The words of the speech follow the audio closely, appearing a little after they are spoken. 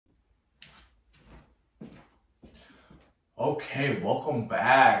Okay, welcome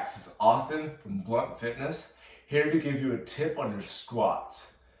back. This is Austin from Blount Fitness, here to give you a tip on your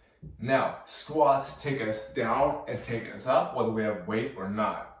squats. Now, squats take us down and take us up, whether we have weight or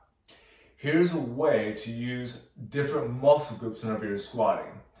not. Here's a way to use different muscle groups whenever you're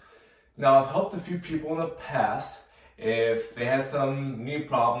squatting. Now, I've helped a few people in the past if they had some knee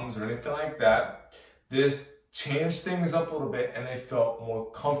problems or anything like that. This changed things up a little bit and they felt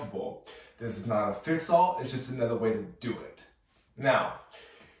more comfortable. This is not a fix-all, it's just another way to do it. Now,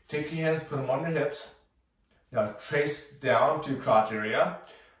 take your hands, put them on your hips. Now trace down to your crotch area.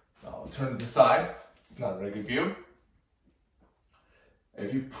 Now turn to the side, it's not a very good view.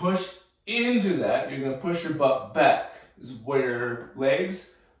 If you push into that, you're gonna push your butt back. This is where your legs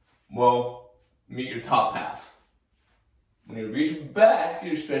will meet your top half. When you reach back,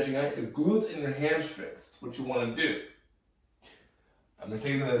 you're stretching out your glutes and your hamstrings. That's what you wanna do. I'm going to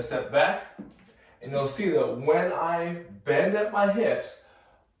take another step back, and you'll see that when I bend at my hips,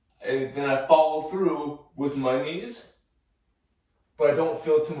 and then I follow through with my knees, but I don't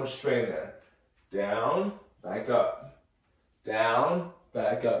feel too much strain there. Down, back up. Down,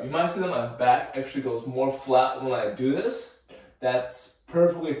 back up. You might see that my back actually goes more flat when I do this. That's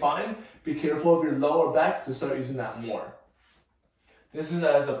perfectly fine. Be careful of your lower back to start using that more. This is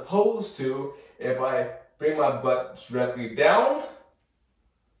as opposed to if I bring my butt directly down.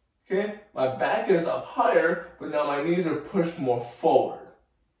 Okay, my back is up higher, but now my knees are pushed more forward.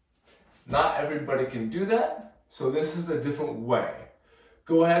 Not everybody can do that, so this is a different way.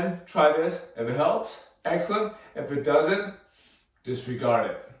 Go ahead and try this. If it helps, excellent. If it doesn't,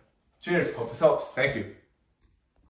 disregard it. Cheers, hope this helps. Thank you.